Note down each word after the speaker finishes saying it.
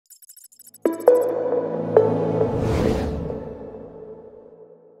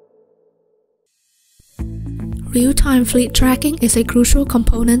Real-time fleet tracking is a crucial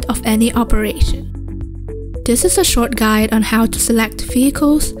component of any operation. This is a short guide on how to select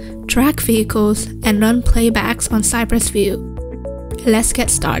vehicles, track vehicles, and run playbacks on Cypress VUE. Let's get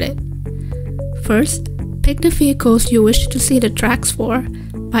started. First, pick the vehicles you wish to see the tracks for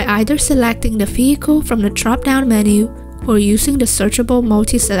by either selecting the vehicle from the drop-down menu or using the searchable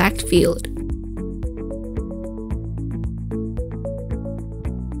multi-select field.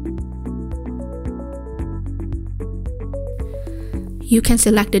 You can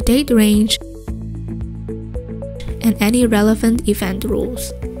select the date range and any relevant event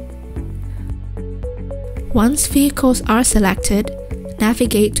rules. Once vehicles are selected,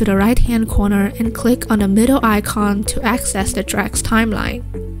 navigate to the right-hand corner and click on the middle icon to access the track's timeline.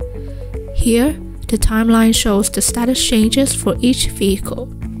 Here, the timeline shows the status changes for each vehicle.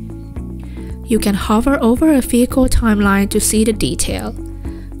 You can hover over a vehicle timeline to see the detail,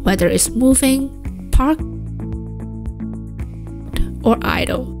 whether it's moving, parked, or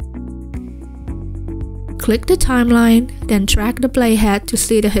idle. Click the timeline, then drag the playhead to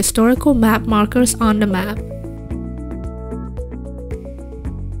see the historical map markers on the map.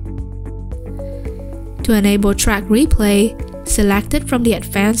 To enable track replay, select it from the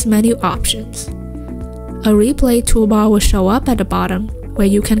advanced menu options. A replay toolbar will show up at the bottom, where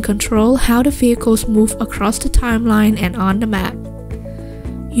you can control how the vehicles move across the timeline and on the map.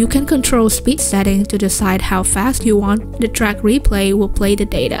 You can control speed settings to decide how fast you want the track replay will play the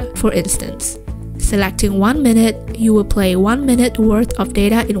data. For instance, selecting 1 minute, you will play 1 minute worth of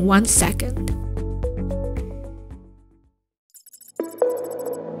data in 1 second.